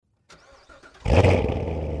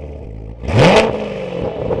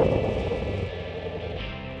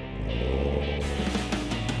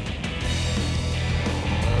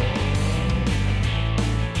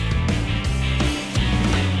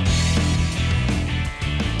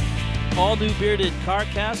All new Bearded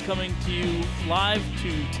CarCast coming to you live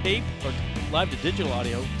to tape or live to digital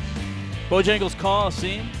audio. Bojangles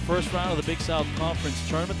Coliseum, first round of the Big South Conference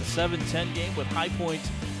Tournament, the 7-10 game with High Point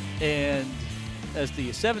and as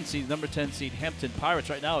the 7 seed, number 10 seed Hampton Pirates.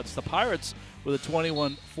 Right now it's the Pirates with a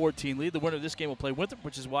 21-14 lead. The winner of this game will play Winthrop,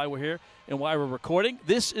 which is why we're here and why we're recording.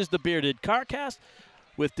 This is the Bearded CarCast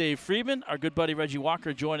with Dave Friedman, our good buddy Reggie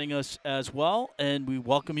Walker joining us as well, and we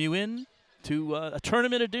welcome you in to a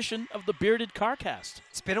tournament edition of the Bearded CarCast.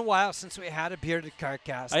 It's been a while since we had a Bearded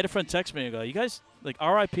CarCast. I had a friend text me and go, you guys, like,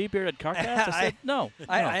 R.I.P. Bearded CarCast? I said, no.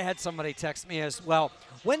 I had somebody text me as well.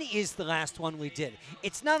 When is the last one we did?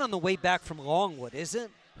 It's not on the way back from Longwood, is it?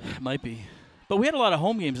 It might be. But we had a lot of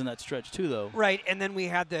home games in that stretch, too, though. Right, and then we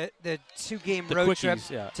had the two-game road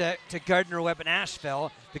quickies, trip to Gardner-Webb and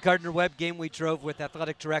Asheville. The Gardner-Webb game we drove with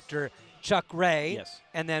athletic director Chuck Ray. Yes.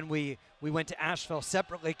 And then we went to Asheville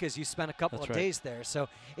separately because you spent a couple That's of right. days there. So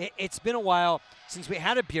it's been a while since we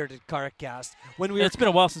had a Bearded CarCast. It's been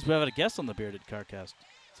a while since we had a guest on the Bearded CarCast.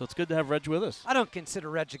 So it's good to have Reg with us. I don't consider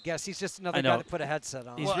Reg a guest. He's just another guy to put a headset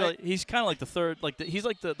on. He's kind of like the third, he's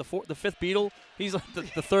like the fifth Beatle. He's like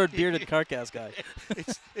the third Bearded CarCast guy.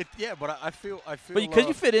 But I feel. But because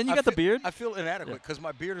you fit in, you got the beard. I feel inadequate because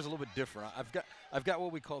my beard is a little bit different. I've got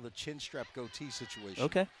what we call the chin strap goatee situation.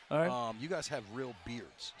 Okay, all right. You guys have real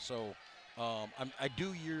beards, so I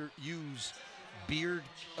do use beard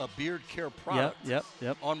care product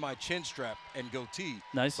Yep. on my chin strap and goatee.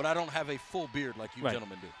 Nice. But I don't have a full beard like you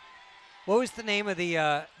gentlemen do. What was the name of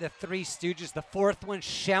the Three Stooges? The fourth one,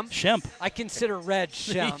 Shemp? Shemp. I consider Red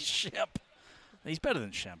Shemp. Shemp. He's better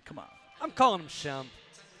than Shemp. Come on. I'm calling him Shemp.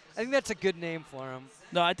 I think that's a good name for him.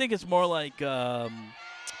 No, I think it's more like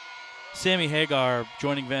Sammy Hagar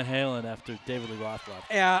joining Van Halen after David Lee Roth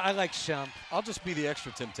left. Yeah, I like Shemp. I'll just be the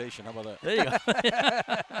extra temptation. How about that? There you go.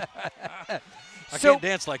 I can't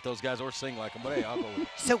dance like those guys or sing like them, but hey, I'll go with it.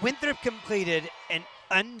 So Winthrop completed an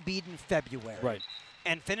unbeaten February. Right.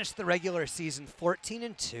 And finished the regular season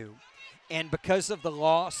 14-2. And because of the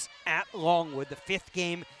loss at Longwood, the fifth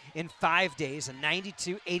game in 5 days, a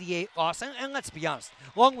 92-88 loss. And let's be honest,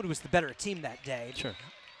 Longwood was the better team that day. Sure.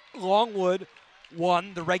 Longwood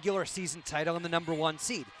won the regular season title and the number 1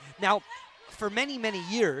 seed. Now, for many, many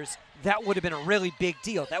years, that would have been a really big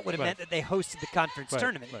deal. That would have meant that they hosted the conference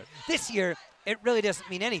tournament. Right. This year, it really doesn't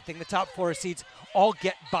mean anything. The top 4 seeds all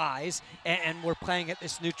get buys, and we're playing at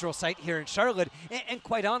this neutral site here in Charlotte. And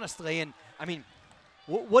quite honestly, and I mean,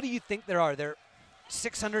 what do you think there are? There are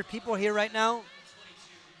 600 people here right now?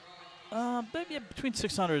 Maybe between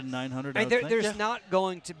 600 and 900. I mean, there's not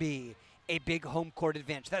going to be a big home court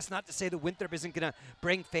advantage. That's not to say that Winthrop isn't going to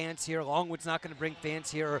bring fans here. Longwood's not going to bring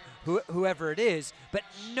fans here, or whoever it is. But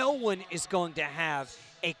no one is going to have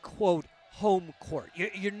a, quote, home court.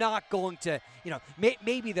 You're not going to,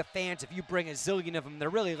 maybe the fans, if you bring a zillion of them, they're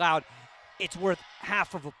really loud, it's worth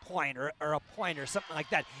half of a point or a point or something like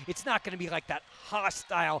that. It's not going to be like that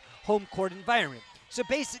hostile home court environment. So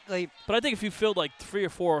basically, but I think if you filled like 3 or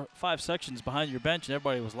 4 or 5 sections behind your bench and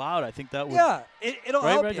everybody was loud, I think that would. Yeah, it'll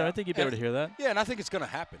help right? you. I think you'd be able to hear that. Yeah, and I think it's going to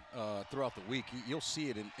happen throughout the week. You'll see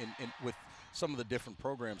it in with some of the different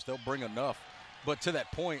programs. They'll bring enough. But to that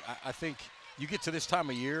point, I think you get to this time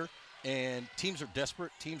of year, and teams are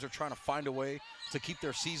desperate. Teams are trying to find a way to keep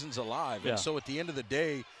their seasons alive. Yeah. And so at the end of the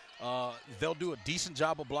day, they'll do a decent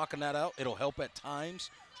job of blocking that out. It'll help at times.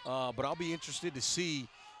 But I'll be interested to see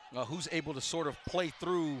who's able to sort of play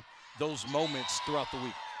through those moments throughout the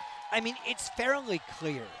week. I mean, it's fairly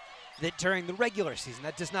clear that during the regular season,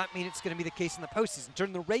 that does not mean it's going to be the case in the postseason.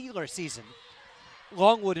 During the regular season,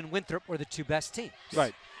 Longwood and Winthrop were the 2 best teams.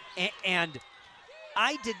 Right. And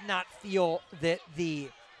I did not feel that the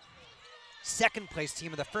second-place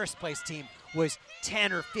team or the first-place team was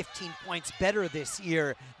 10 or 15 points better this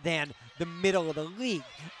year than the middle of the league.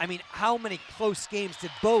 I mean, how many close games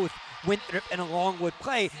did both Winthrop and Longwood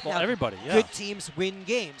play? Well, now, everybody, yeah. Good teams win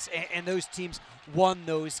games, and those teams won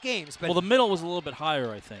those games. But the middle was a little bit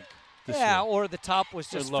higher, I think. This year. or the top was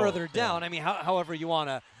just lower, further down. yeah. I mean, however you want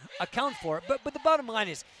to account for it. But the bottom line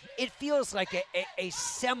is, it feels like a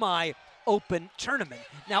semi-open tournament.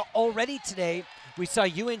 Now, already today, we saw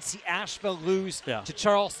UNC Asheville lose to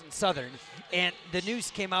Charleston Southern, and the news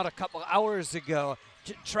came out a couple hours ago.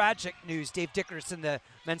 Tragic news. Dave Dickerson, the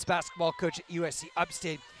men's basketball coach at USC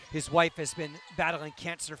Upstate, his wife has been battling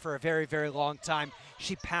cancer for a very, very long time.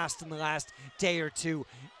 She passed in the last day or two.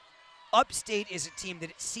 Upstate is a team that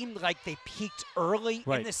it seemed like they peaked early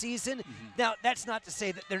in the season. Mm-hmm. Now, that's not to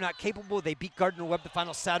say that they're not capable. They beat Gardner-Webb the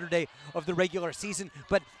final Saturday of the regular season.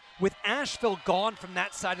 But with Asheville gone from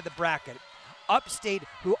that side of the bracket, Upstate,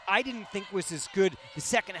 who I didn't think was as good the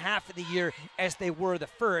second half of the year as they were the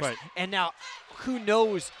first. Right. And now who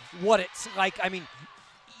knows what it's like. I mean,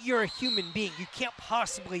 you're a human being. You can't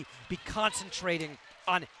possibly be concentrating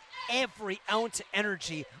on every ounce of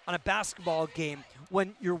energy on a basketball game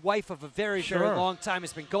when your wife of a very, very long time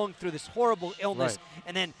has been going through this horrible illness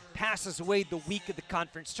and then passes away the week of the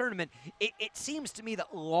conference tournament. It seems to me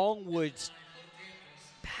that Longwood's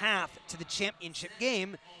path to the championship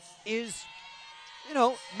game is,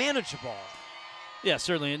 manageable. Yeah,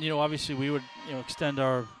 certainly. And, obviously we would, extend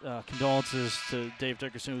our condolences to Dave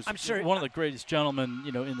Dickerson, who's I'm sure, one of the greatest gentlemen,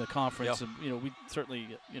 in the conference. And, we certainly,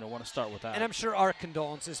 want to start with that. And I'm sure our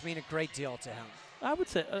condolences mean a great deal to him. I would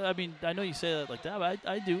say, I know you say that like that, but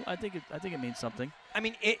I do. I think it means something. I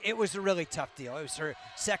mean, it was a really tough deal. It was her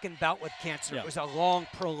second bout with cancer. Yeah. It was a long,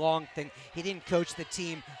 prolonged thing. He didn't coach the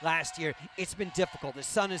team last year. It's been difficult. His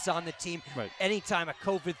son is on the team. Right. Anytime a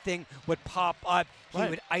COVID thing would pop up, he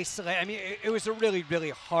would isolate. I mean, it was a really,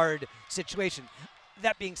 really hard situation.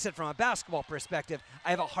 That being said, from a basketball perspective, I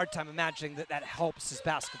have a hard time imagining that helps his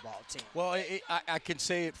basketball team. Well, I can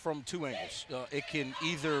say it from two angles. It can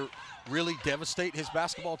either really devastate his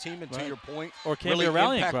basketball team, and to your point, or can really be a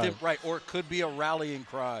rallying impact cry. him, right? Or it could be a rallying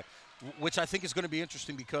cry, which I think is going to be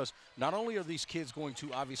interesting because not only are these kids going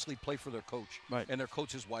to obviously play for their coach and their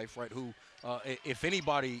coach's wife, right? Who, if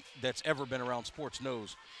anybody that's ever been around sports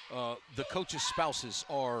knows, the coaches' spouses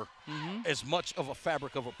are as much of a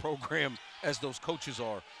fabric of a program as those coaches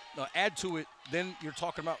are. Add to it, then you're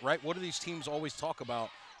talking about, right? What do these teams always talk about?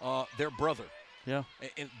 Their brother. Yeah.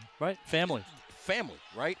 And family,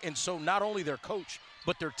 right? And so not only their coach,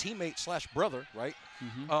 but their teammate / brother, right,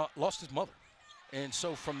 lost his mother. And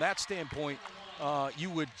so from that standpoint, you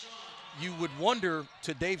would wonder,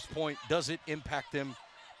 to Dave's point, does it impact them?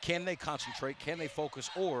 Can they concentrate? Can they focus?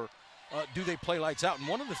 Or do they play lights out? And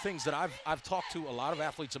one of the things that I've talked to a lot of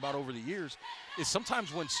athletes about over the years is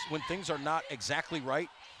sometimes when things are not exactly right,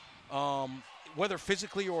 whether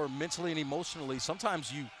physically or mentally and emotionally,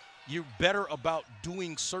 sometimes you're better about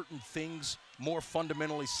doing certain things more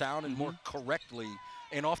fundamentally sound and more correctly,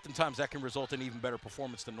 and oftentimes that can result in even better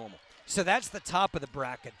performance than normal. So that's the top of the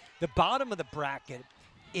bracket. The bottom of the bracket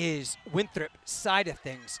is Winthrop side of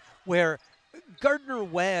things, where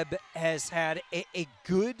Gardner-Webb has had a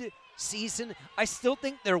good season. I still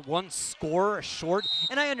think they're one score short,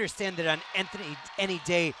 and I understand that on any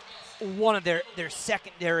day, one of their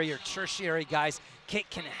secondary or tertiary guys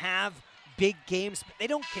can have big games, but they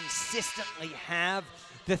don't consistently have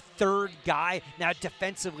the third guy. Now,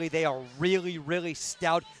 defensively, they are really, really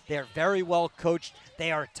stout. They are very well coached.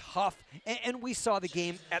 They are tough. And we saw the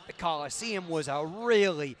game at the Coliseum was a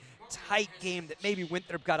really tight game that maybe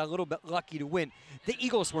Winthrop got a little bit lucky to win. The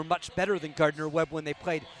Eagles were much better than Gardner-Webb when they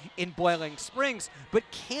played in Boiling Springs, but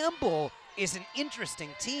Campbell is an interesting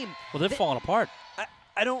team. Well, they've fallen apart.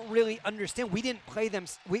 I don't really understand. We didn't play them.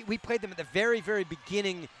 We played them at the very, very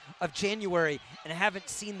beginning of January and haven't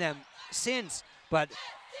seen them since. But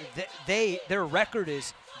their record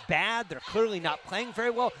is bad. They're clearly not playing very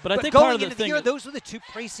well. But I think going part of the into thing, the year, those were the two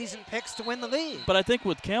preseason picks to win the league. But I think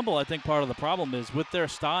with Campbell, part of the problem is with their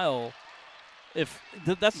style. If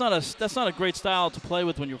that's not a great style to play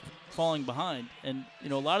with when you're falling behind, and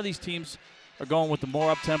a lot of these teams are going with the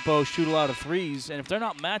more up tempo, shoot a lot of threes, and if they're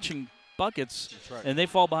not matching buckets and they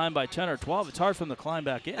fall behind by 10 or 12, it's hard for them to climb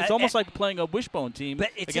back in. It's almost like playing a wishbone team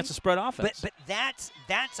against a spread offense. But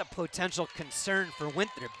that's a potential concern for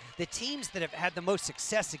Winthrop. The teams that have had the most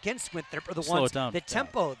success against Winthrop are the ones that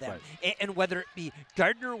tempo them. Right. And whether it be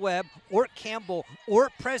Gardner-Webb or Campbell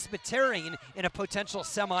or Presbyterian in a potential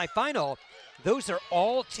semifinal, those are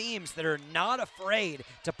all teams that are not afraid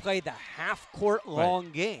to play the half-court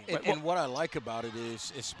long game. And what I like about it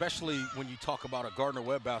is, especially when you talk about a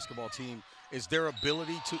Gardner-Webb basketball team, is their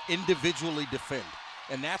ability to individually defend.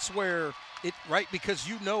 And that's where because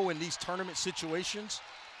in these tournament situations,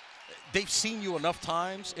 they've seen you enough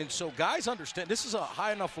times. And so guys understand, this is a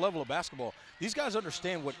high enough level of basketball. These guys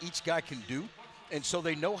understand what each guy can do, and so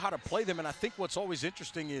they know how to play them. And I think what's always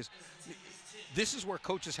interesting is this is where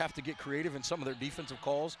coaches have to get creative in some of their defensive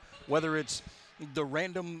calls, whether it's the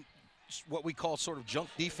random, what we call sort of junk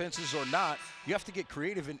defenses or not. You have to get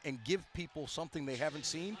creative and give people something they haven't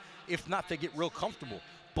seen. If not, they get real comfortable.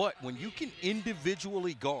 But when you can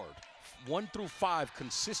individually guard 1 through 5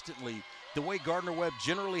 consistently, the way Gardner-Webb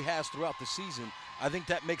generally has throughout the season, I think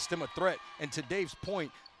that makes them a threat. And to Dave's point,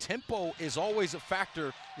 tempo is always a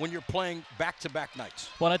factor when you're playing back-to-back nights.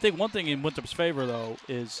 Well, and I think one thing in Winthrop's favor, though,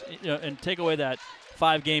 is, and take away that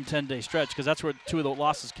 5-game, 10-day stretch, because that's where 2 of the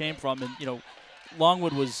losses came from. And,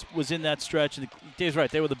 Longwood was in that stretch, and Dave's right,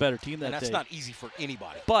 they were the better team that day. And that's not easy for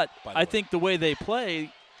anybody. But I think the way they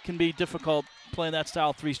play can be difficult playing that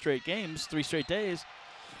style 3 straight games, 3 straight days,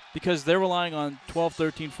 because they're relying on 12,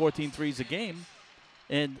 13, 14 threes a game.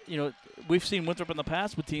 And, we've seen Winthrop in the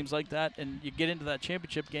past with teams like that, and you get into that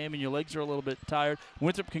championship game and your legs are a little bit tired.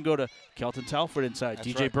 Winthrop can go to Kelton Telford inside, That's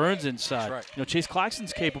DJ right. Burns inside. That's right. Chase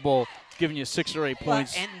Claxton's capable of giving you 6 or 8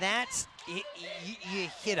 points. Well, and that's you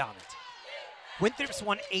hit on it. Winthrop's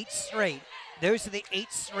won 8 straight. Those are the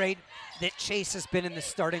 8 straight that Chase has been in the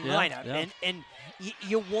starting lineup. Yeah. And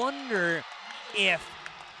you wonder if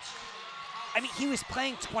he was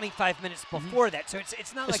playing 25 minutes before that, so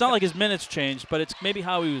it's not like it's not like his minutes changed, but it's maybe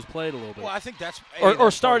how he was played a little bit. Well, I think that's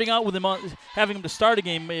or starting out with him having him to start a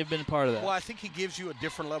game may have been part of that. Well, I think he gives you a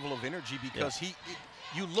different level of energy because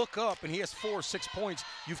you look up and he has 4 or 6 points.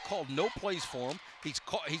 You've called no plays for him.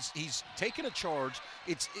 He's taken a charge.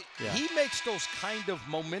 He makes those kind of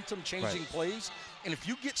momentum-changing plays, and if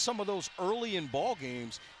you get some of those early in ball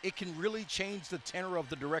games, it can really change the tenor of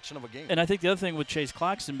the direction of a game. And I think the other thing with Chase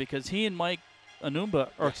Claxton, because he and Mike Anumba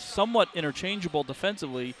are somewhat interchangeable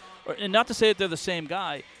defensively, and not to say that they're the same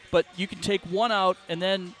guy, but you can take one out, and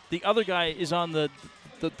then the other guy is on the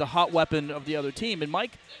hot weapon of the other team. And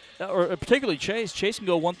Mike, or particularly Chase can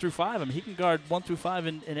go 1 through 5. He can guard 1 through 5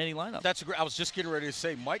 in any lineup. That's I was just getting ready to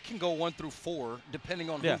say Mike can go 1 through 4,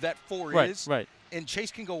 depending on who that 4 is. Right. And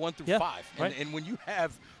Chase can go 1 through 5. And when you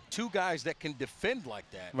have 2 guys that can defend like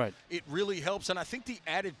that, it really helps. And I think the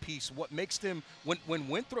added piece, what makes them, when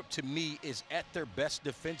Winthrop to me is at their best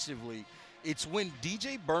defensively, it's when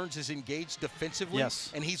DJ Burns is engaged defensively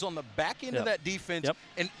and he's on the back end of that defense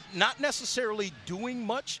and not necessarily doing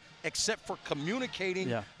much except for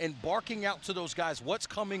communicating and barking out to those guys what's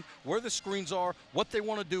coming, where the screens are, what they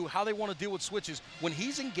want to do, how they want to deal with switches. When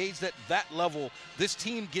he's engaged at that level, this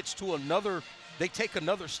team gets to they take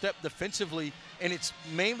another step defensively, and it's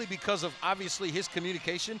mainly because of, obviously, his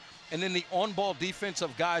communication and then the on-ball defense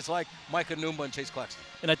of guys like Mike Anumba and Chase Claxton.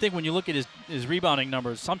 And I think when you look at his rebounding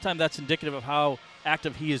numbers, sometimes that's indicative of how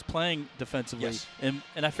active he is playing defensively. Yes. And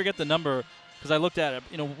I forget the number because I looked at it.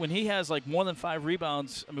 When he has like more than 5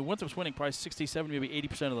 rebounds, Winthrop's winning probably 60, 70, maybe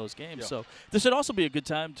 80% of those games. Yeah. So this would also be a good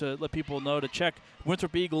time to let people know to check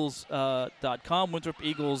WinthropEagles.com, Winthrop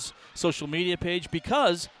Eagles social media page,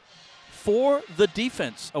 because for the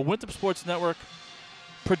defense, a Winthrop Sports Network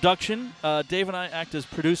production. Dave and I act as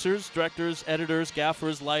producers, directors, editors,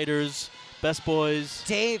 gaffers, lighters, best boys.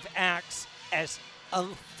 Dave acts as a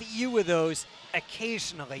few of those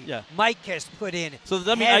occasionally. Yeah. Mike has put in. So does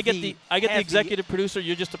that mean I get the executive producer?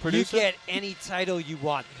 You're just a producer. You get any title you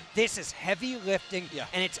want. This is heavy lifting,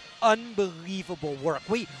 and it's unbelievable work.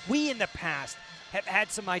 We in the past have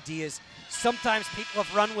had some ideas. Sometimes people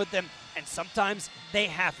have run with them, and sometimes they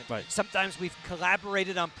haven't. Right. Sometimes we've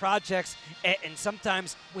collaborated on projects, and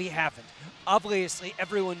sometimes we haven't. Obviously,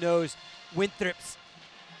 everyone knows Winthrop's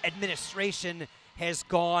administration has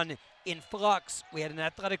gone in flux. We had an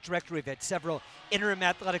athletic director. We've had several interim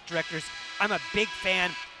athletic directors. I'm a big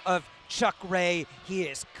fan of Chuck Ray. He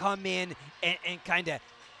has come in and kind of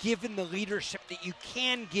given the leadership that you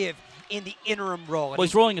can give in the interim role. Well,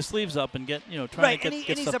 he's rolling his sleeves up and trying to get stuff done.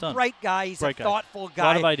 And he's a bright guy. He's a thoughtful guy. A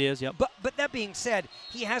lot of ideas, yep. But that being said,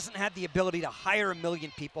 he hasn't had the ability to hire 1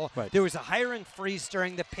 million people. Right. There was a hiring freeze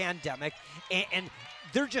during the pandemic, and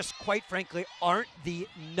there just, quite frankly, aren't the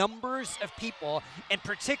numbers of people, and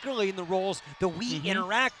particularly in the roles that we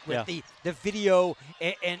interact with, the video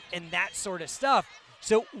and that sort of stuff.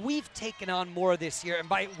 So we've taken on more this year, and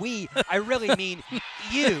by we, I really mean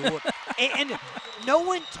you. And no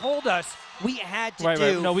one told us we had to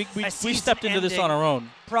do. No, we stepped into this on our own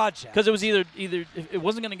project because it was either it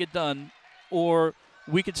wasn't going to get done, or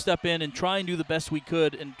we could step in and try and do the best we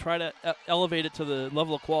could and try to elevate it to the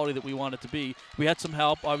level of quality that we want it to be. We had some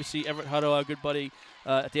help, obviously. Everett Hutto, our good buddy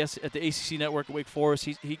at the ACC Network at Wake Forest,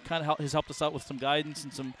 he kind of has helped us out with some guidance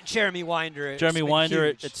and some. Jeremy Winder at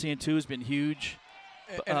CN2 has been huge.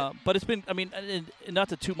 But it's been, and not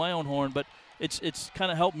to toot my own horn, but it's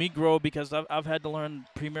kind of helped me grow because I've had to learn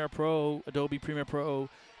Premiere Pro, Adobe Premiere Pro,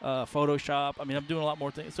 Photoshop. I'm doing a lot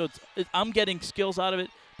more things. So I'm getting skills out of it,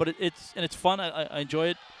 but it's fun. I enjoy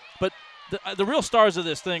it. But the real stars of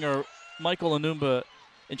this thing are Michael Anumba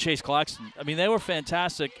and Chase Claxton. They were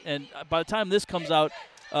fantastic. And by the time this comes out,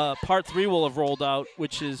 part 3 will have rolled out,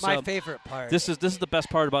 which is my favorite part. This is the best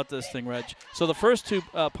part about this thing, Reg. So the first 2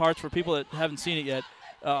 parts, for people that haven't seen it yet,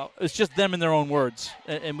 it's just them in their own words,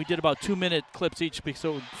 and we did about 2-minute clips each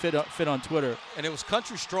so it would fit on Twitter. And it was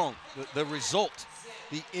country strong. The result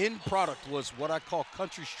The end product was what I call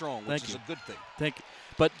country strong, which is a good thing. Thank you.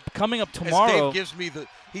 But coming up tomorrow, as Dave gives me the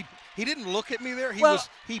he didn't look at me there.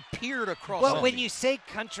 He peered across. Well, when you say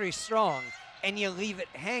country strong and you leave it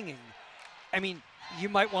hanging, I mean, you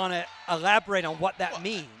might want to elaborate on what that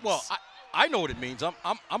means. Well, I know what it means.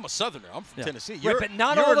 I'm a Southerner. I'm from Tennessee. Right, but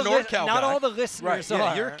not you're all a NorCal guy. Not all the listeners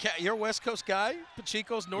are. Yeah, you're a West Coast guy.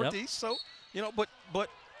 Pacheco's Northeast. So but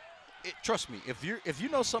trust me, if you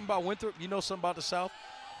know something about Winthrop, you know something about the South.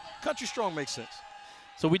 Country strong makes sense.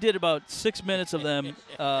 So we did about 6 minutes of them,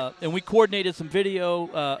 and we coordinated some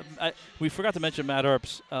video. We forgot to mention Matt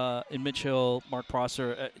Earps and Mitch Hill, Mark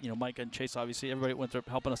Prosser, Mike and Chase, obviously. Everybody went through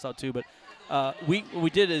helping us out too. But what we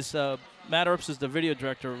did is Matt Earps is the video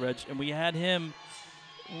director, Reg, and we had him,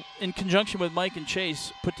 in conjunction with Mike and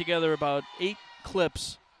Chase, put together about 8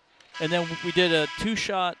 clips. And then we did a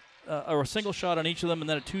 2-shot or a single shot on each of them and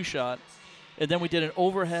then a 2-shot. And then we did an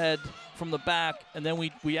overhead from the back, and then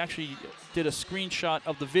we actually did a screenshot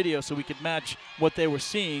of the video so we could match what they were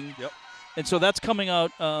seeing. Yep. And so that's coming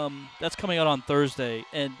out. On Thursday,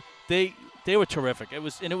 and they were terrific. It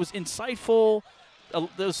was insightful.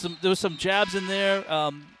 There was some jabs in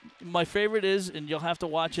there. My favorite is, and you'll have to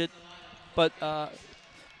watch it, but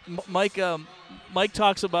Mike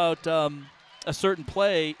talks about a certain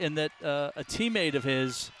play and that a teammate of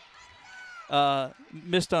his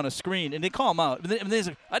missed on a screen, and they call him out. And he's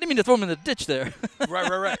like, I didn't mean to throw him in the ditch there.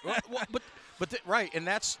 Right. Right, and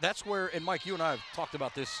that's where, and Mike, you and I have talked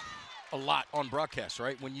about this a lot on broadcast,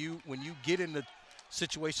 right? When you get into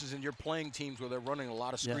situations and you're playing teams where they're running a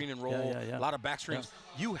lot of screen and roll, a lot of back screens,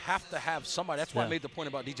 you have to have somebody. That's why I made the point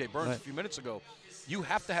about DJ Burns a few minutes ago. You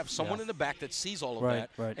have to have someone in the back that sees all of that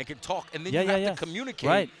and can talk, and then you have to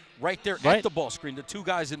communicate right there at the ball screen, the two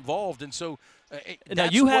guys involved, and so. Now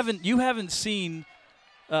you haven't seen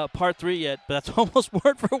part 3 yet, but that's almost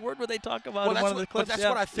word for word what they talk about in one of the clips. But that's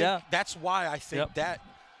what I think. Yeah. That's why I think that,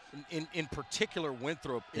 in particular,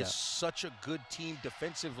 Winthrop is such a good team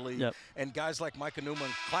defensively, and guys like Micah Newman,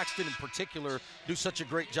 Claxton in particular, do such a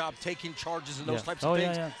great job taking charges and those types of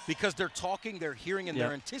things because they're talking, they're hearing, and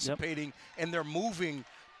they're anticipating, and they're moving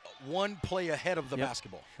one play ahead of the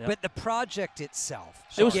basketball. But the project itself.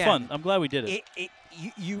 It was fun. I'm glad we did it.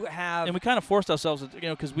 You have. And we kind of forced ourselves,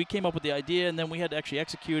 because we came up with the idea, and then we had to actually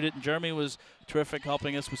execute it. And Jeremy was terrific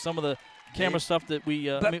helping us with some of the camera stuff that we.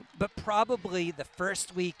 But probably the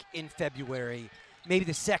first week in February, maybe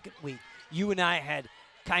the second week, you and I had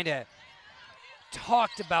kind of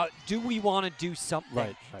talked about, do we want to do something?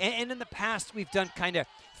 Right. And in the past, we've done kind of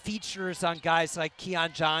features on guys like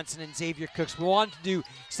Keon Johnson and Xavier Cooks. We wanted to do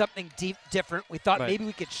something different. We thought maybe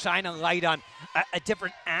we could shine a light on a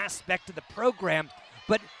different aspect of the program.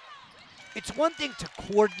 But it's one thing to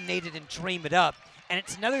coordinate it and dream it up, and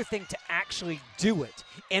it's another thing to actually do it.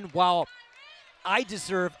 And while I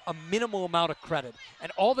deserve a minimal amount of credit,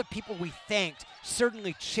 and all the people we thanked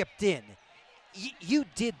certainly chipped in, you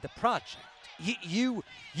did the project. You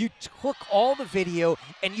took all the video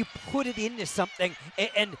and you put it into something.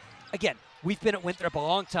 And again, we've been at Winthrop a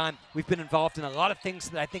long time. We've been involved in a lot of things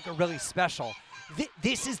that I think are really special.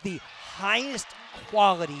 This is the highest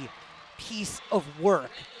quality piece of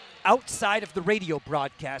work outside of the radio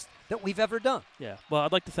broadcast that we've ever done. Yeah. Well,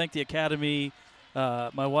 I'd like to thank the Academy,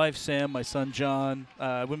 my wife, Sam, my son, John.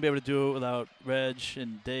 I wouldn't be able to do it without Reg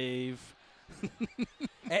and Dave.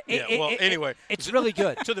 Anyway, it's really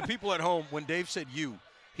good. To the people at home, when Dave said you,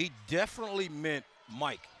 he definitely meant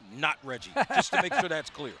Mike, not Reggie, just to make sure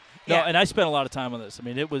that's clear. No, and I spent a lot of time on this. I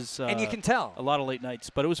mean, it was and you can tell a lot of late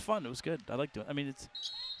nights, but it was fun. It was good. I liked it. I mean,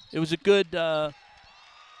 it was a good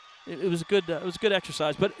it was a good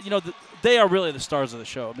exercise. But they are really the stars of the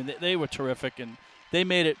show. I mean, they were terrific, and they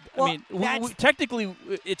made it. Well, I mean, technically,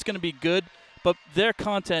 it's going to be good. But their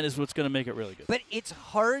content is what's going to make it really good. But it's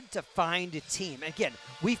hard to find a team. Again,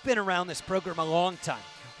 we've been around this program a long time.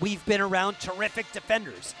 We've been around terrific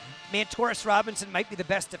defenders. Mantoris Robinson might be the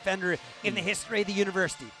best defender in the history of the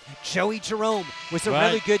university. Joey Jerome was a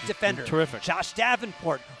really good defender. Terrific. Josh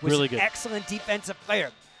Davenport was really an excellent defensive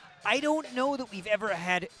player. I don't know that we've ever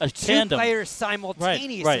had a two tandem. players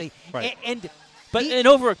simultaneously. Right. But in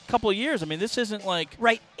over a couple of years, I mean, this isn't like...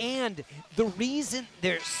 Right, and the reason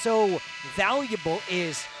they're so valuable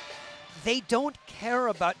is they don't care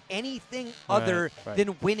about anything other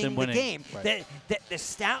than winning the game. Right. The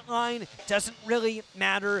stat line doesn't really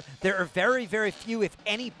matter. There are very, very few, if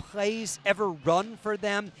any, plays ever run for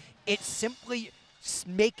them. It's simply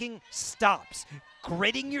making stops,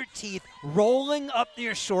 gritting your teeth, rolling up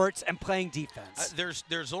your shorts, and playing defense.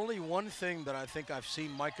 There's only one thing that I think I've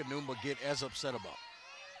seen Micah Numa get as upset about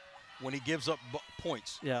when he gives up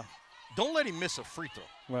points. Yeah. don't let him miss a free throw.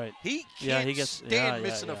 Right. He Yeah, can't stand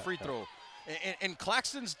missing a yeah. free throw. And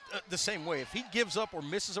Claxton's the same way. If he gives up or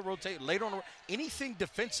misses a rotate later on, anything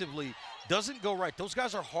defensively doesn't go right. Those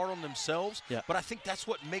guys are hard on themselves, but I think that's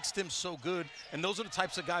what makes them so good, and those are the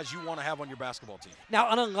types of guys you want to have on your basketball team. Now,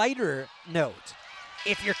 on a lighter note,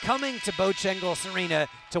 if you're coming to Bojangles Arena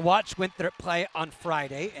to watch Winthrop play on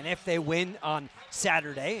Friday, and if they win on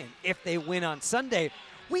Saturday, and if they win on Sunday,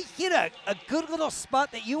 we hit a good little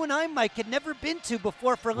spot that you and I, Mike, had never been to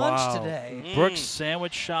before for lunch today. Brooks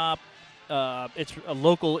Sandwich Shop. It's a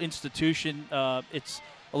local institution. It's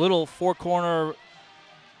a little four-corner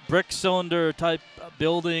brick cylinder type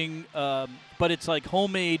building, but it's like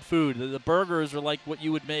homemade food. The burgers are like what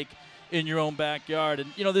you would make in your own backyard.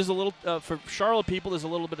 And, there's a little, for Charlotte people, there's a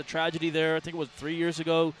little bit of tragedy there. I think it was 3 years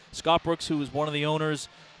ago. Scott Brooks, who was one of the owners,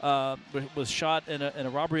 was shot in a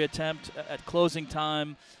robbery attempt at closing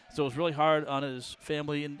time. So it was really hard on his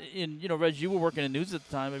family. And Reg, you were working in news at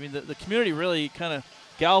the time. I mean, the community really kind of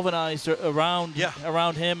galvanized around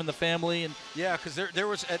him and the family. And because there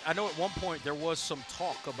was, I know at one point there was some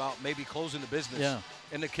talk about maybe closing the business. Yeah.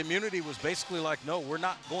 And the community was basically like, no, we're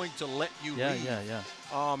not going to let you leave.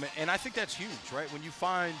 And I think that's huge, right? When you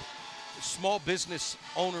find small business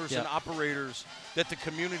owners and operators that the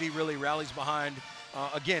community really rallies behind.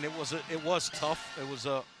 Again, it was tough. It was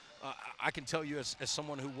I can tell you as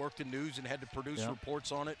someone who worked in news and had to produce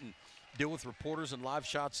reports on it and deal with reporters and live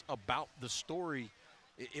shots about the story,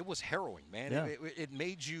 it was harrowing, man. Yeah. It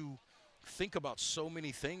made you think about so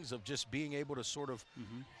many things of just being able to sort of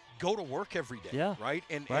go to work every day, right?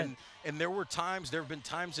 And there have been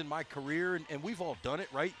times in my career, and we've all done it,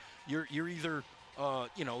 right? You're either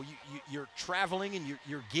you're traveling and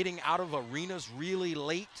you're getting out of arenas really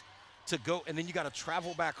late to go, and then you got to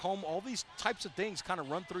travel back home. All these types of things kind of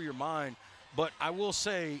run through your mind. But I will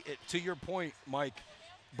say, to your point, Mike,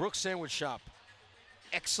 Brooks Sandwich Shop,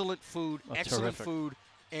 excellent food, food.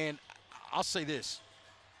 And I'll say this,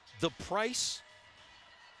 the price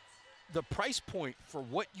point for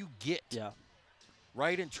what you get,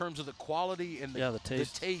 right, in terms of the quality and the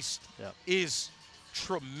taste is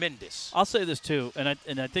tremendous. I'll say this too, and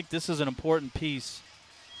I think this is an important piece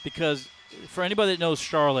because for anybody that knows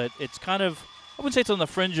Charlotte, it's kind of, I wouldn't say it's on the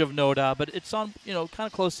fringe of NoDa, but it's on, kind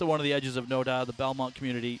of close to one of the edges of NoDa, the Belmont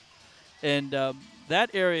community. And that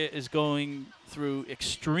area is going through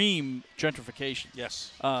extreme gentrification.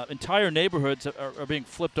 Yes. Entire neighborhoods are being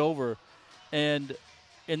flipped over. And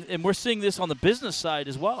we're seeing this on the business side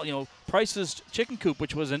as well. Price's Chicken Coop,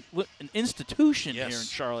 which was an institution here in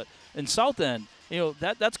Charlotte, in South End,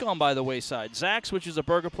 that's gone by the wayside. Zach's, which is a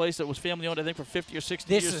burger place that was family owned, I think, for 50 or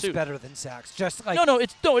 60 years. This is better than Zach's. Just like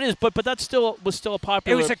it is, but that was still a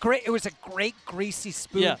popular. It was a great greasy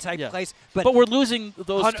spoon type place. But we're losing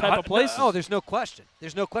those type of places. Oh, there's no question.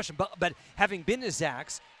 But having been to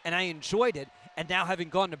Zach's and I enjoyed it, and now having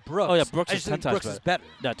gone to Brooks, Brooks is 10 times Brooks is better.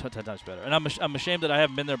 Yeah, 10 times better. And I'm ashamed that I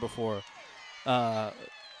haven't been there before.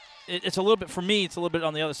 It's a little bit, for me, it's a little bit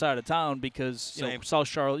on the other side of town because South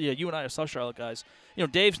Charlotte. Yeah, you and I are South Charlotte guys.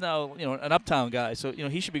 Dave's now an uptown guy, so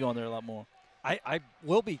he should be going there a lot more. I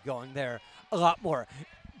will be going there a lot more.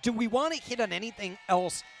 Do we want to hit on anything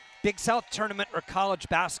else, Big South tournament or college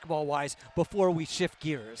basketball wise, before we shift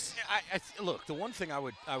gears? Look, the one thing I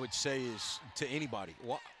would say is to anybody,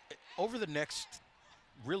 over the next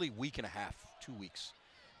really week and a half, 2 weeks,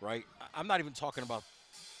 right? I'm not even talking about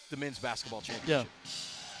the men's basketball championship. Yeah.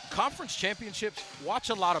 Conference championships, watch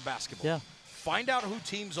a lot of basketball. Yeah. Find out who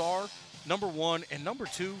teams are, number one. And number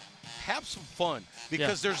two, have some fun.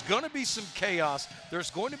 Because there's going to be some chaos. There's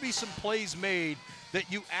going to be some plays made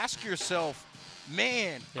that you ask yourself,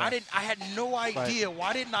 man, I had no idea. Right.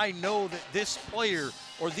 Why didn't I know that this player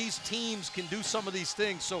or these teams can do some of these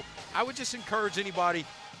things? So I would just encourage anybody,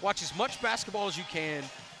 watch as much basketball as you can.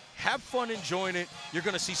 Have fun enjoying it. You're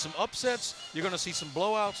going to see some upsets. You're going to see some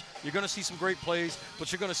blowouts. You're going to see some great plays,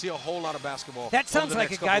 but you're going to see a whole lot of basketball. That sounds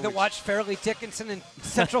like a guy that watched Fairleigh Dickinson in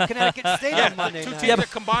Central Connecticut State on Monday two night. teams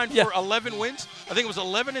that combined for 11 wins. I think it was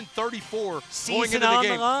 11-34 going into the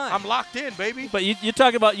game. I'm locked in, baby. But you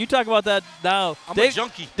talk about that now. I'm a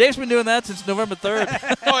junkie. Dave's been doing that since November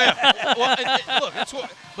 3rd. Oh yeah. Well, look, it's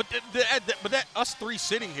what. But that us three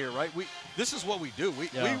sitting here, right? This is what we do.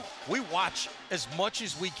 We watch as much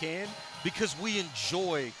as we can because we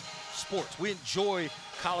enjoy sports. We enjoy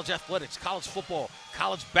college athletics, college football,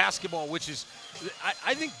 college basketball, which is,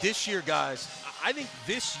 I think this year, guys,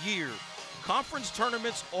 conference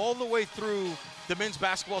tournaments all the way through the men's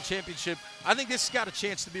basketball championship, I think this has got a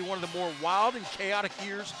chance to be one of the more wild and chaotic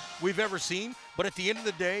years we've ever seen. But at the end of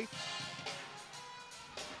the day,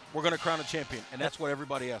 we're going to crown a champion, and that's what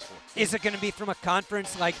everybody asked for. Is it going to be from a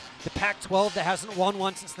conference like the Pac-12 that hasn't won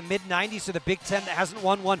one since the mid-'90s, or the Big Ten that hasn't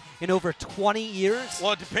won one in over 20 years?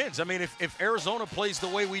 Well, it depends. I mean, if Arizona plays the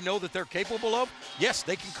way we know that they're capable of, yes,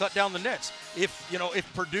 they can cut down the nets.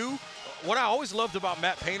 If Purdue, what I always loved about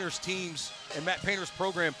Matt Painter's teams and Matt Painter's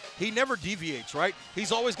program, he never deviates, right?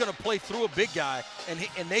 He's always going to play through a big guy,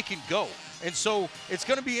 and they can go. And so it's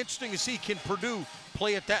going to be interesting to see, can Purdue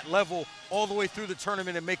play at that level all the way through the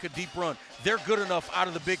tournament and make a deep run? They're good enough out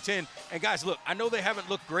of the Big Ten. And, guys, look, I know they haven't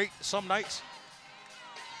looked great some nights.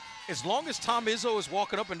 As long as Tom Izzo is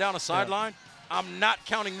walking up and down a sideline, I'm not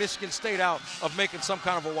counting Michigan State out of making some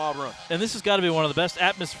kind of a wild run. And this has got to be one of the best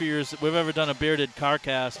atmospheres that we've ever done a Bearded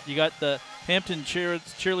Carcast. You got the Hampton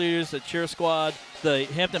cheerleaders, the cheer squad, the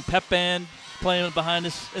Hampton pep band playing behind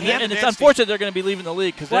us. And it's unfortunate they're going to be leaving the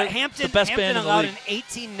league because they're the best band in the league.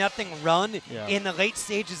 Hampton allowed an 18-0 run in the late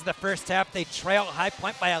stages of the first half. They trailed High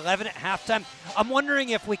Point by 11 at halftime. I'm wondering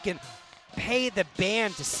if we can pay the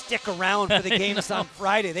band to stick around for the games on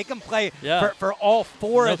Friday. They can play for all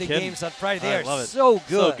four of the games on Friday. They are so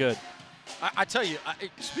good. So good. I tell you,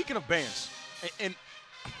 speaking of bands, and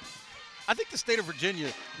I think the state of Virginia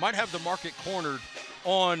might have the market cornered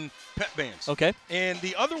on pep bands. Okay. And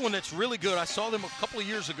the other one that's really good, I saw them a couple of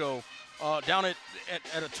years ago down at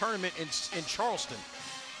a tournament in Charleston.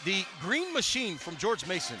 The Green Machine from George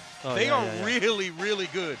Mason. They are really, really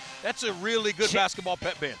good. That's a really good basketball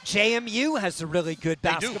pep band. JMU has a really good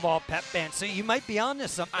basketball pep band, so you might be on to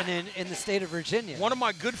something in the state of Virginia. One of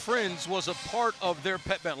my good friends was a part of their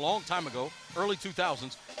pep band a long time ago, early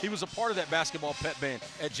 2000s. He was a part of that basketball pep band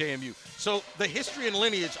at JMU. So the history and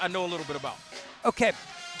lineage I know a little bit about. Okay.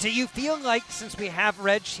 Do you feel like, since we have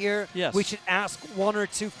Reg here, we should ask one or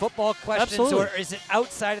two football questions? Absolutely. Or is it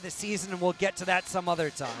outside of the season and we'll get to that some other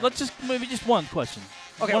time? Let's maybe just one question.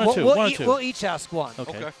 Okay, one or two. We'll each ask one.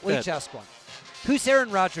 Okay. We'll each ask one. Who's Aaron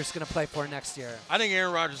Rodgers going to play for next year? I think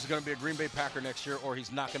Aaron Rodgers is going to be a Green Bay Packer next year, or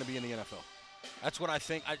he's not going to be in the NFL. That's what I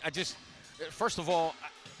think. First of all,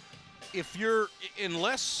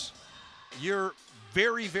 unless you're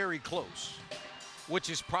very, very close, which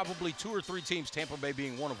is probably two or three teams, Tampa Bay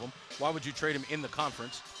being one of them. Why would you trade him in the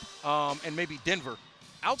conference? And maybe Denver.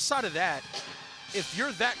 Outside of that, if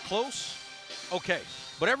you're that close, okay.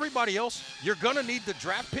 But everybody else, you're going to need the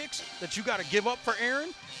draft picks that you got to give up for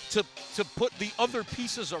Aaron to put the other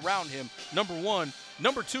pieces around him, number one.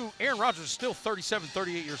 Number two, Aaron Rodgers is still 37,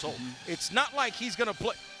 38 years old. It's not like he's going to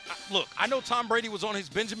play. Look, I know Tom Brady was on his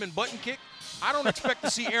Benjamin Button kick. I don't expect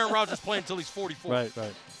to see Aaron Rodgers play until he's 44. Right.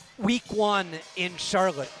 Week 1 in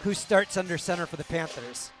Charlotte. Who starts under center for the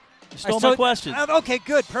Panthers? You stole my question. Okay,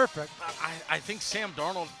 good. Perfect. I think Sam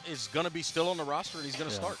Darnold is going to be still on the roster, and he's going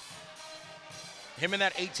to start. Him and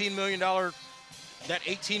that $18 million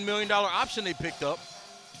option they picked up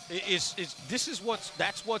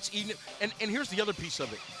that's what's eating it. And here's the other piece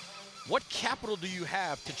of it. What capital do you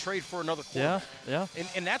have to trade for another quarterback? Yeah.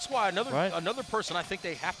 And that's why another person I think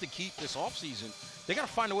they have to keep this offseason, they got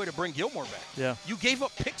to find a way to bring Gilmore back. Yeah. You gave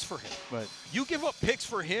up picks for him. Right. You give up picks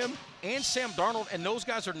for him and Sam Darnold, and those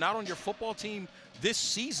guys are not on your football team this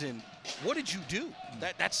season. What did you do?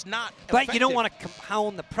 That's not effective. But you don't want to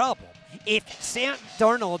compound the problem. If Sam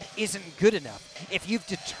Darnold isn't good enough, if you've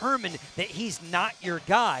determined that he's not your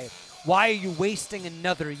guy, why are you wasting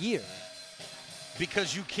another year?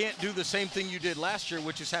 Because you can't do the same thing you did last year,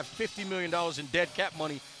 which is have $50 million in dead cap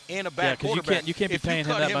money and a bad quarterback. You can't be paying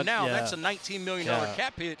him that much. Now, that's a $19 million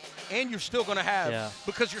cap hit, and you're still going to have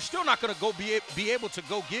because you're still not going to go be able to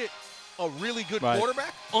go get a really good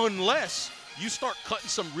quarterback unless you start cutting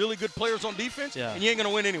some really good players on defense, and you ain't going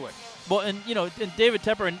to win anyway. Well, and David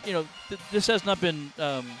Tepper, and this has not been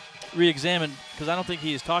re-examined because I don't think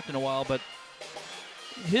he has talked in a while, but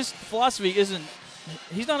his philosophy isn't.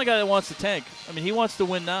 He's not a guy that wants to tank. I mean, he wants to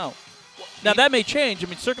win now. Now, that may change. I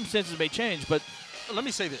mean, circumstances may change, but. Let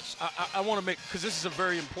me say this. I want to make, because this is a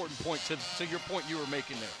very important point to your point you were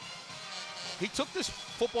making there. He took this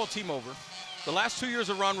football team over. The last 2 years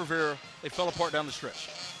of Ron Rivera, they fell apart down the stretch.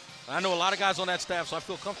 I know a lot of guys on that staff, so I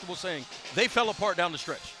feel comfortable saying they fell apart down the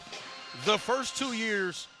stretch. The first 2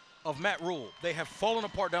 years of Matt Rule, they have fallen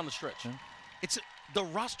apart down the stretch. The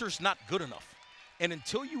roster's not good enough. And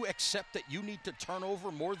until you accept that you need to turn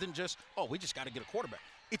over more than just, we just got to get a quarterback.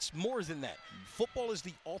 It's more than that. Football is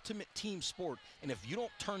the ultimate team sport, and if you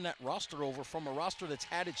don't turn that roster over from a roster that's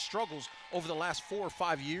had its struggles over the last 4 or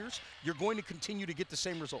 5 years, you're going to continue to get the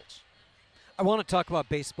same results. I want to talk about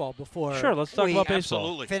baseball before let's talk about baseball.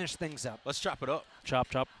 Absolutely. Finish things up. Let's chop it up. Chop.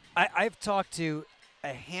 I've talked to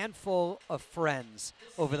a handful of friends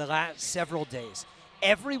over the last several days.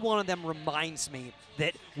 Every one of them reminds me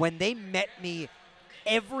that when they met me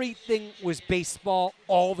everything was baseball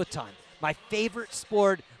all the time. My favorite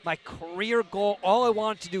sport, my career goal, all I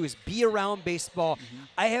wanted to do is be around baseball.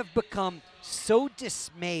 I have become so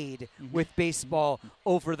dismayed with baseball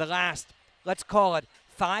over the last, let's call it,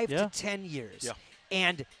 5 to 10 years. Yeah.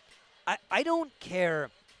 And I don't care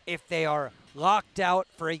if they are locked out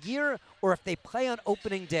for a year or if they play on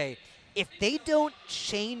opening day. If they don't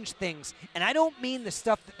change things, and I don't mean the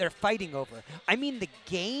stuff that they're fighting over, I mean the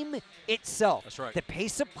game itself. That's right. The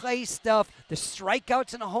pace of play stuff, the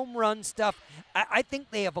strikeouts and the home run stuff. I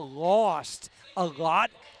think they have lost a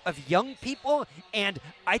lot of young people, and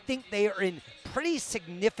I think they are in pretty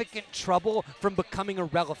significant trouble from becoming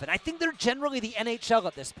irrelevant. I think they're generally the NHL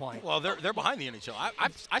at this point. Well, they're behind the NHL.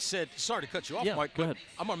 I said, sorry to cut you off, Mike, go ahead.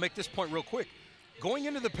 I'm going to make this point real quick. Going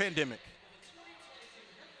into the pandemic,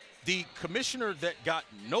 the commissioner that got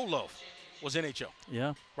no love was NHL.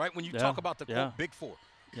 Yeah. Right? When you talk about the quote, Big Four.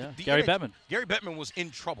 Yeah. Gary Bettman. Gary Bettman was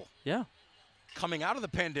in trouble. Yeah. Coming out of the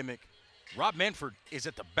pandemic, Rob Manfred is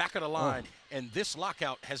at the back of the line, and this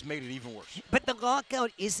lockout has made it even worse. But the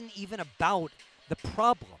lockout isn't even about the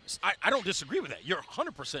problems. I don't disagree with that. You're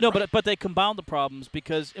 100% No, right. but they compound the problems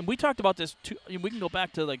because, and we talked about this too. We can go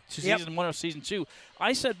back to like season 1 or season 2.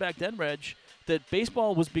 I said back then, Reg, that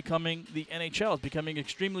baseball was becoming the NHL, it's becoming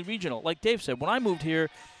extremely regional. Like Dave said, when I moved here,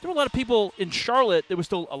 there were a lot of people in Charlotte. There was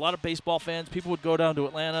still a lot of baseball fans. People would go down to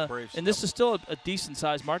Atlanta, Braves, and this is still a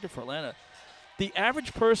decent-sized market for Atlanta. The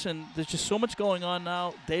average person, there's just so much going on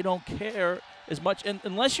now, they don't care as much. And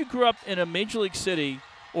unless you grew up in a major league city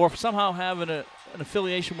or somehow have an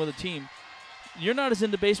affiliation with a team, you're not as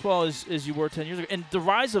into baseball as you were 10 years ago. And the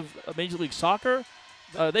rise of Major League Soccer,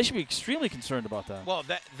 they should be extremely concerned about that. Well,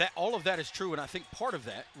 that all of that is true, and I think part of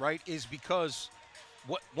that, right, is because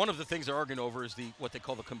one of the things they're arguing over is what they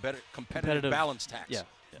call the competitive balance tax. Yeah.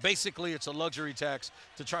 Basically, it's a luxury tax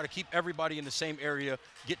to try to keep everybody in the same area,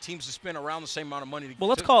 get teams to spend around the same amount of money. Well,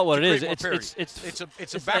 let's call it what it is.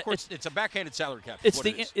 It's a backhanded salary cap.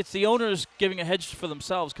 It's the owners giving a hedge for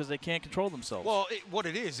themselves because they can't control themselves. Well, what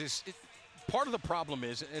it is part of the problem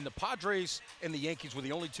is, and the Padres and the Yankees were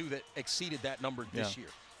the only two that exceeded that number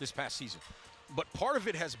this past season. But part of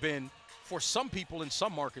it has been, for some people in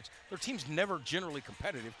some markets, their team's never generally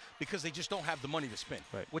competitive because they just don't have the money to spend,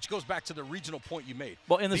 which goes back to the regional point you made.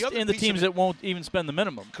 Well, in the teams that won't even spend the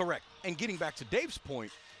minimum. Correct. And getting back to Dave's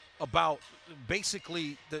point about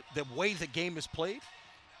basically the way the game is played,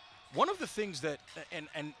 one of the things that,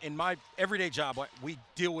 and in my everyday job, we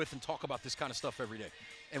deal with and talk about this kind of stuff every day.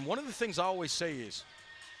 And one of the things I always say is,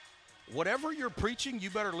 whatever you're preaching, you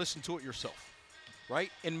better listen to it yourself, right?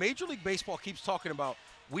 And Major League Baseball keeps talking about,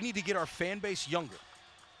 we need to get our fan base younger.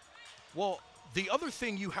 Well, the other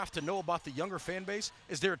thing you have to know about the younger fan base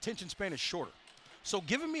is their attention span is shorter. So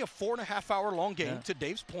giving me a 4.5-hour long game, to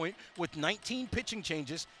Dave's point, with 19 pitching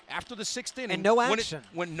changes after the 6th inning. And no action.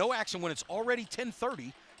 When it's already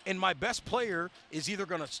 10:30, and my best player is either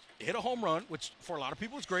going to hit a home run, which for a lot of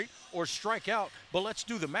people is great, or strike out. But let's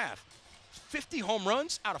do the math. 50 home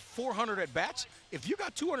runs out of 400 at-bats. If you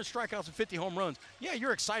got 200 strikeouts and 50 home runs,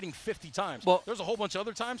 you're exciting 50 times. Well, there's a whole bunch of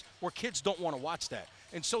other times where kids don't want to watch that.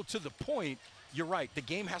 And so to the point, you're right. The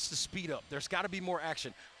game has to speed up. There's got to be more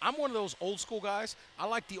action. I'm one of those old school guys. I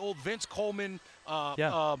like the old Vince Coleman, put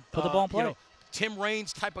the ball in play. Tim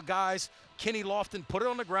Raines type of guys. Kenny Lofton, put it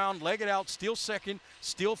on the ground, leg it out, steal second,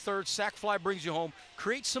 steal third, sack fly brings you home.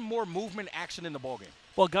 Create some more movement action in the ballgame.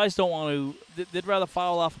 Well, guys don't want to – they'd rather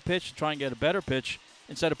foul off a pitch and try and get a better pitch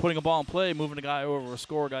instead of putting a ball in play, moving a guy over, a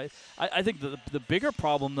score guy. I think the bigger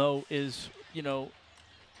problem, though, is, And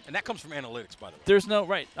that comes from analytics, by the way. There's no –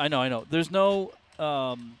 right, I know. There's no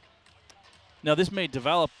now, this may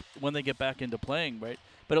develop when they get back into playing, right?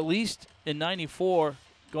 But at least in 94,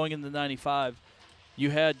 going into 95, you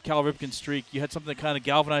had Cal Ripken's streak. You had something that kind of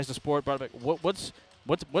galvanized the sport, brought it back.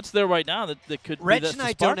 What's there right now that could Reg be that's and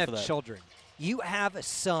I don't have children. You have a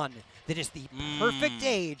son that is the perfect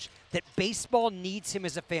age that baseball needs him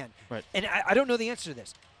as a fan. Right. And I don't know the answer to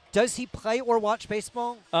this. Does he play or watch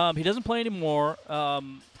baseball? He doesn't play anymore.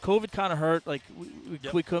 COVID kind of hurt. Like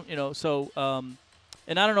we couldn't, so.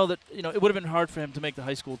 And I don't know that it would have been hard for him to make the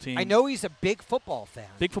high school team. I know he's a big football fan.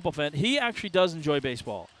 Big football fan. He actually does enjoy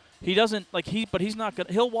baseball. He doesn't but he's not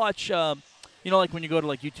gonna. He'll watch. Like when you go to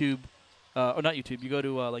like YouTube. Or not YouTube. You go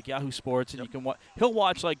to like Yahoo Sports, and you can watch. He'll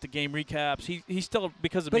watch like the game recaps. He's still,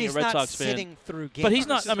 because of being a Red Sox fan. But he's not sitting through games. But he's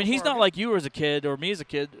not. I mean, he's not like you as a kid, or me as a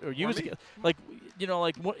kid, or you as a kid. Like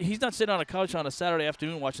he's not sitting on a couch on a Saturday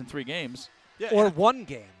afternoon watching 3 games. Yeah, or one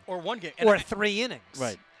game. Or 3 innings.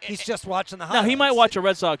 Right. He's just watching the highlights. Now, he might watch a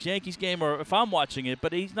Red Sox-Yankees game, or if I'm watching it,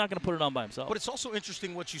 but he's not going to put it on by himself. But it's also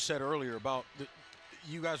interesting what you said earlier about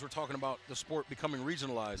you guys were talking about the sport becoming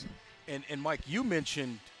regionalized, and Mike, you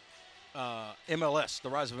mentioned MLS, the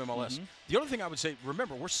rise of MLS. Mm-hmm. The other thing I would say,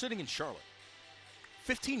 remember, we're sitting in Charlotte.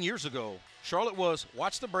 15 years ago, Charlotte was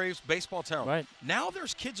watch the Braves, baseball town. Right. Now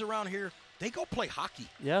there's kids around here, they go play hockey.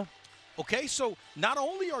 Yeah. Okay, so not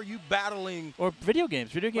only are you battling or video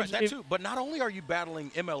games, right, that too, but not only are you battling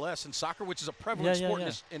MLS and soccer, which is a prevalent sport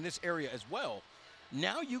in this area as well.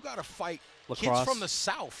 Now you got to fight lacrosse. Kids from the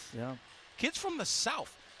South. Yeah. Kids from the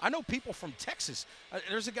South. I know people from Texas.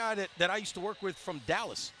 There's a guy that I used to work with from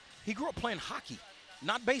Dallas. He grew up playing hockey,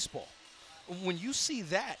 not baseball. When you see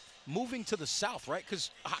that moving to the South, right,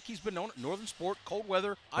 because hockey's been known, northern sport, cold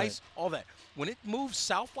weather, ice, all that. When it moves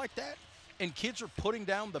south like that and kids are putting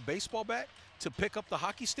down the baseball bat to pick up the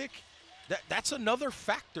hockey stick, that's another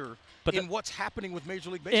factor in what's happening with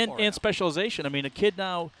Major League Baseball and specialization. I mean, a kid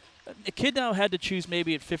now had to choose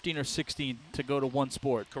maybe at 15 or 16 to go to one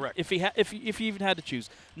sport. Correct. If he even had to choose.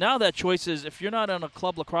 Now that choice is if you're not on a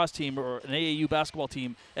club lacrosse team or an AAU basketball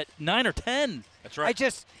team at 9 or 10. That's right.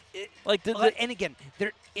 And again,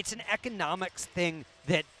 it's an economics thing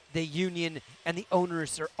that the union and the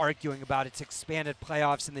owners are arguing about. It's expanded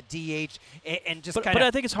playoffs and the DH and just kind of. But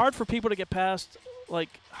I think it's hard for people to get past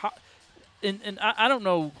and I don't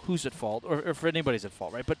know who's at fault or if anybody's at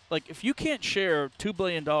fault, right? But like if you can't share $2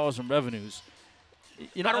 billion in revenues,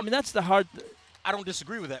 that's the hard. I don't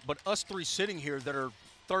disagree with that, but us three sitting here that are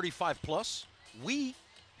 35 plus, we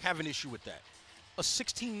have an issue with that. A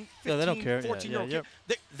 16, 15, they don't care. 14-year-old kid,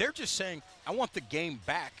 they're just saying, I want the game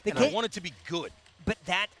back, I want it to be good. But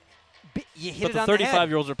you hit it on the the head.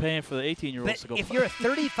 35-years are paying for the 18-year-olds to go play. If you're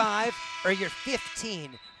 35 or you're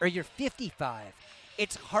 15 or you're 55,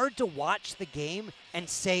 it's hard to watch the game and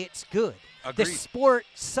say it's good. Agreed. The sport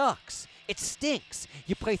sucks. It stinks.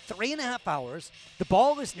 You play 3.5 hours. The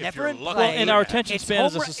ball is never in play. Well, and our attention span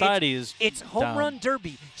as a society is It's home down. run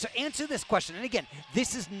derby. So answer this question. And again,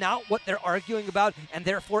 this is not what they're arguing about, and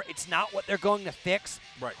therefore it's not what they're going to fix.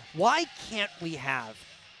 Right. Why can't we have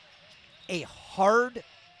a hard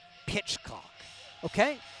pitch clock?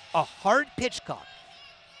 Okay? A hard pitch clock.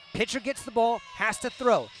 Pitcher gets the ball, has to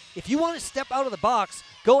throw. If you want to step out of the box,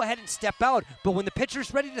 go ahead and step out. But when the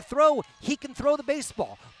pitcher's ready to throw, he can throw the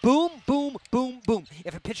baseball. Boom, boom, boom, boom.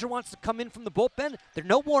 If a pitcher wants to come in from the bullpen, there are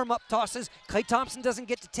no warm-up tosses. Klay Thompson doesn't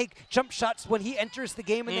get to take jump shots when he enters the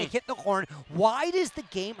game and they hit the horn. Why does the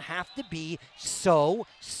game have to be so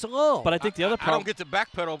slow? But I think the other problem. I don't get to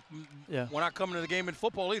backpedal when I come into the game in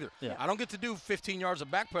football either. Yeah. I don't get to do 15 yards of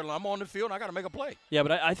backpedal. I'm on the field and I got to make a play. Yeah,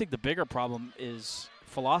 but I think the bigger problem is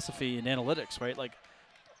philosophy and analytics, right? Like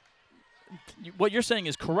what you're saying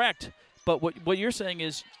is correct, but what you're saying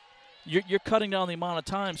is you're cutting down the amount of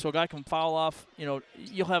time so a guy can foul off.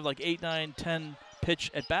 You'll have like 8, 9, 10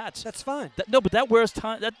 pitch at bats. That's fine. But that wears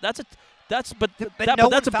time. That's no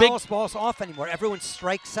one a big fouls balls off anymore. Everyone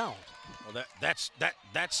strikes out. Well, that's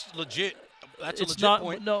legit. That's it's a legit not,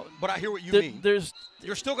 point. No, but I hear what you mean.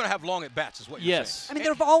 You're still going to have long at bats, is what you're saying. I mean,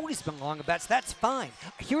 there have always been long at bats. That's fine.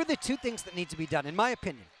 Here are the two things that need to be done, in my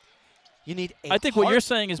opinion. You need I think what you're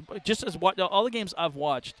saying is just as all the games I've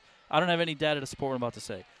watched, I don't have any data to support what I'm about to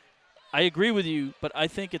say. I agree with you, but I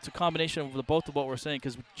think it's a combination of both of what we're saying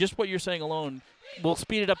because just what you're saying alone will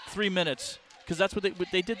speed it up 3 minutes because that's what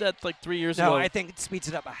they did that like 3 years ago. No, I think it speeds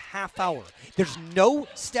it up a half hour. There's no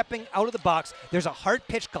stepping out of the box. There's a hard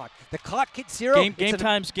pitch clock. The clock hits zero. Game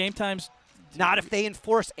times. Not if they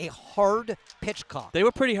enforce a hard pitch clock. They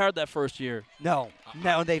were pretty hard that first year. No,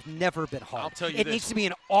 they've never been hard. I'll tell you it needs to be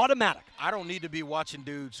an automatic. I don't need to be watching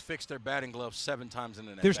dudes fix their batting gloves 7 times in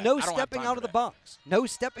the net. There's no stepping out of the box. No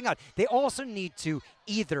stepping out. They also need to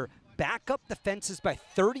either back up the fences by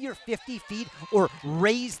 30 or 50 feet or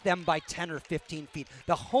raise them by 10 or 15 feet.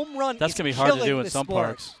 The home run That's is going to be hard to do in the some sport.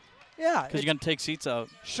 parks. Yeah. Because you're going to take seats out.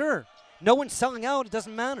 Sure. No one's selling out. It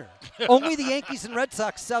doesn't matter. Only the Yankees and Red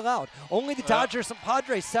Sox sell out. Only the Dodgers and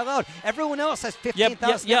Padres sell out. Everyone else has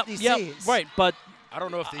 15,000 empty seats. Right, but I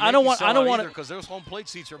don't know if the Yankees sell out either because those home plate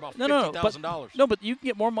seats are about $50,000. No, but you can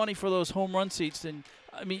get more money for those home run seats than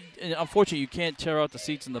unfortunately you can't tear out the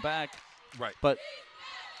seats in the back. Right. But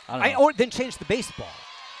I don't know. Or then change the baseball.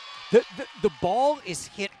 The ball is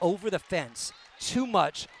hit over the fence too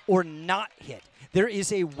much or not hit. There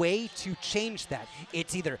is a way to change that.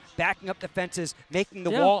 It's either backing up the fences, making the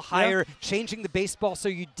wall higher, changing the baseball so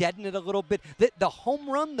you deaden it a little bit. The home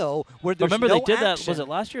run, though, where there's Remember no they did action. that, was it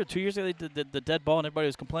last year or 2 years ago they did the dead ball and everybody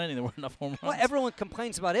was complaining there weren't enough home runs? Well, everyone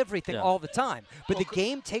complains about everything all the time. But the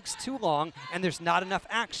game takes too long and there's not enough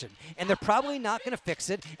action. And they're probably not going to fix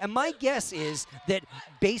it. And my guess is that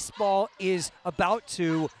baseball is about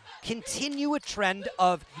to continue a trend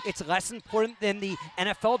of it's less important than the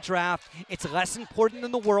NFL draft, it's less important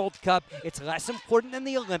than the World Cup, it's less important than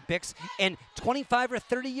the Olympics, and 25 or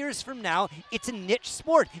 30 years from now, it's a niche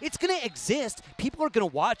sport. It's going to exist. People are going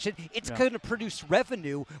to watch it. It's going to produce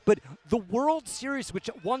revenue, but the World Series, which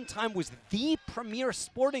at one time was the premier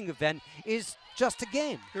sporting event, is just a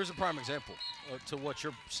game. Here's a prime example to what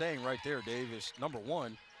you're saying right there, Dave, is number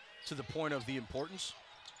one, to the point of the importance,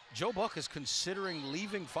 Joe Buck is considering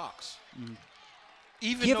leaving Fox.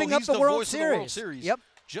 Even giving though up he's the World voice of the World Series, Yep.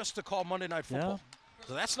 just to call Monday Night Football.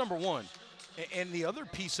 So that's number one. And the other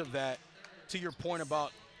piece of that, to your point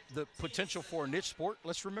about the potential for a niche sport,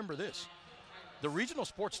 let's remember this. The regional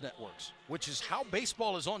sports networks, which is how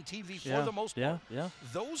baseball is on TV for the most part,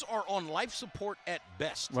 those are on life support at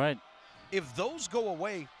best. Right. If those go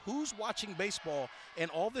away, who's watching baseball and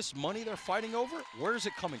all this money they're fighting over, where is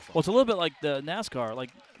it coming from? Well, it's a little bit like the NASCAR.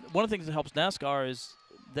 Like, one of the things that helps NASCAR is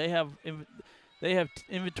they have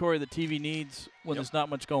inventory the TV needs when there's not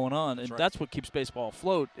much going on, and that's what keeps baseball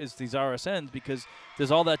afloat is these RSNs, because there's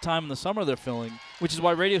all that time in the summer they're filling, which is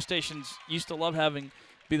why radio stations used to love having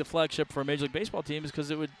be the flagship for a Major League Baseball team, is because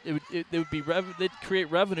they'd create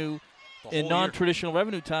revenue in non-traditional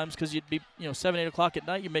revenue times, because you'd be 7, 8 o'clock at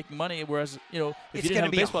night, you're making money, whereas if it's you didn't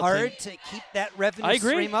have a baseball going to be hard team, to keep that revenue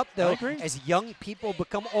stream up, though, I agree. as young people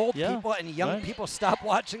become old people and young people stop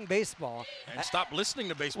watching baseball and stop listening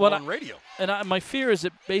to baseball on radio. And my fear is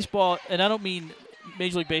that baseball, and I don't mean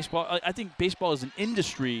Major League Baseball, I think baseball as an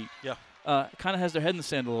industry kind of has their head in the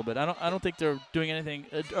sand a little bit. I don't think they're doing anything,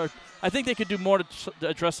 or I think they could do more to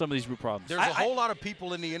address some of these root problems. There's a whole lot of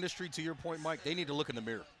people in the industry, to your point, Mike, they need to look in the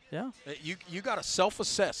mirror. Yeah. You got to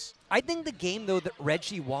self-assess. I think the game, though, that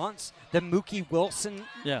Reggie wants, the Mookie Wilson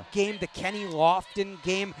game, the Kenny Lofton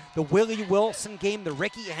game, the Willie Wilson game, the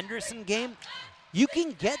Ricky Henderson game, you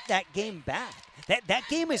can get that game back. That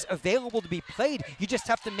game is available to be played. You just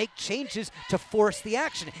have to make changes to force the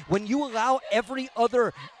action. When you allow every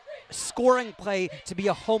other scoring play to be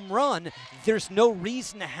a home run, there's no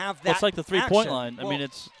reason to have that. Well, it's like the three-point line. Well, I mean,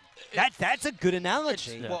 it's... That's a good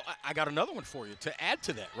analogy. Well, I got another one for you to add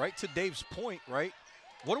to that, right? To Dave's point, right?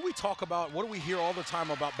 What do we talk about? What do we hear all the time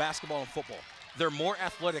about basketball and football? They're more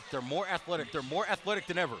athletic. They're more athletic. They're more athletic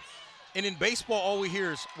than ever. And in baseball, all we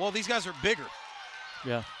hear is, well, these guys are bigger.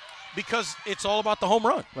 Yeah. Because it's all about the home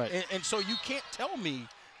run. Right. And so you can't tell me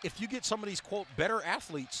if you get some of these, quote, better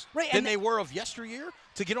athletes right, than they were of yesteryear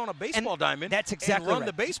to get on a baseball diamond that's exactly and run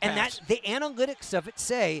the base paths. And the analytics of it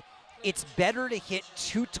say it's better to hit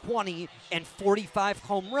 220 and 45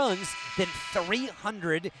 home runs than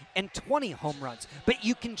 320 home runs. But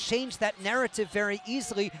you can change that narrative very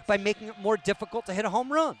easily by making it more difficult to hit a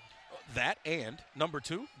home run. That, and number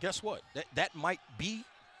two, guess what? That might be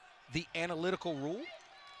the analytical rule.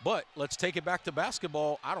 But let's take it back to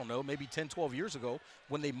basketball, I don't know, maybe 10, 12 years ago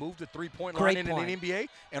when they moved the three-point line in the NBA.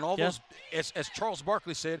 And all those, as Charles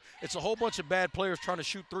Barkley said, it's a whole bunch of bad players trying to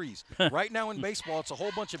shoot threes. Right now in baseball, it's a whole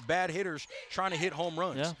bunch of bad hitters trying to hit home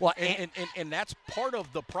runs. Yeah. Well, and that's part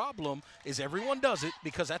of the problem is everyone does it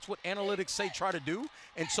because that's what analytics say try to do.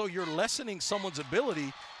 And so you're lessening someone's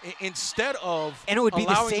ability instead of and it would be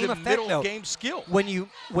allowing the same the effect, middle though. game skill. When you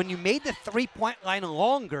made the three-point line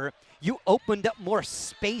longer, you opened up more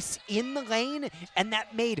space in the lane, and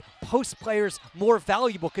that made post players more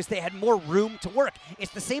valuable because they had more room to work.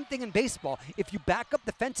 It's the same thing in baseball. If you back up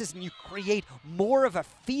the fences and you create more of a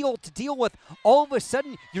field to deal with, all of a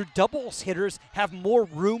sudden your doubles hitters have more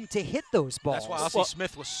room to hit those balls. That's why Ozzie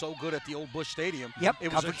Smith was so good at the old Busch Stadium. Yep,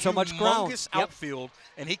 it was covered a so much ground. humongous outfield,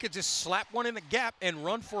 and he could just slap one in the gap and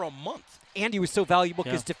run for a month. And he was so valuable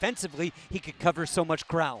because defensively he could cover so much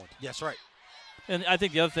ground. Yes, right. And I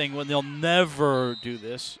think the other thing, when they'll never do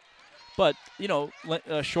this, but,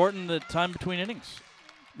 shorten the time between innings.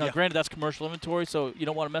 Now, granted, that's commercial inventory, so you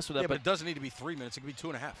don't want to mess with that. Yeah, but it doesn't need to be 3 minutes. It can be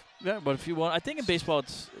 2.5. Yeah, but if you want, I think in baseball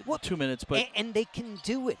it's 2 minutes. But and they can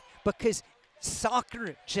do it because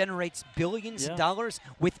soccer generates billions of dollars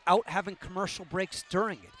without having commercial breaks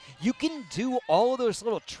during it. You can do all of those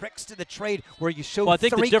little tricks to the trade where you show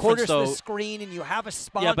 3/4 of the screen and you have a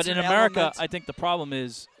sponsor. Yeah, but in America, element. I think the problem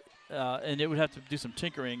is, and it would have to do some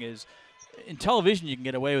tinkering, is in television you can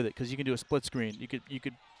get away with it because you can do a split screen. You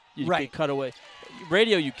could cut away.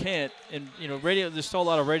 Radio you can't, and radio. There's still a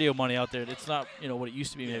lot of radio money out there. It's not what it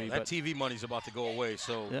used to be maybe. That TV money's about to go away,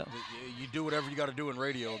 so you do whatever you got to do in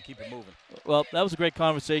radio and keep it moving. Well, that was a great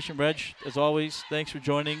conversation, Reg. As always, thanks for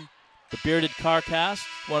joining the Bearded Carcast.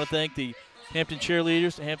 I want to thank the Hampton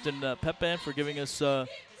Cheerleaders, the Hampton Pep Band for giving us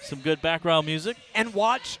some good background music. And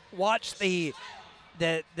watch the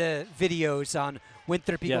videos on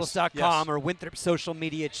WinthropEagles.com or Winthrop social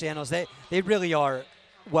media channels. They really are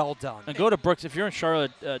well done. And go to Brooks. If you're in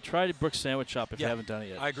Charlotte, try the Brooks Sandwich Shop if you Yeah, haven't done it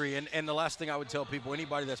yet. I agree. And the last thing I would tell people,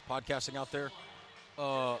 anybody that's podcasting out there,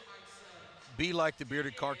 be like the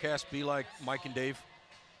Bearded Carcast. Be like Mike and Dave.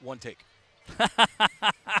 One take.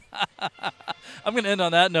 I'm going to end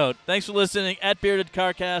on that note. Thanks for listening at Bearded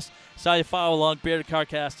Carcast. Saw you follow along, Bearded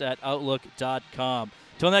Carcast at Outlook.com.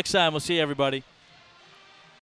 Till next time, we'll see you, everybody.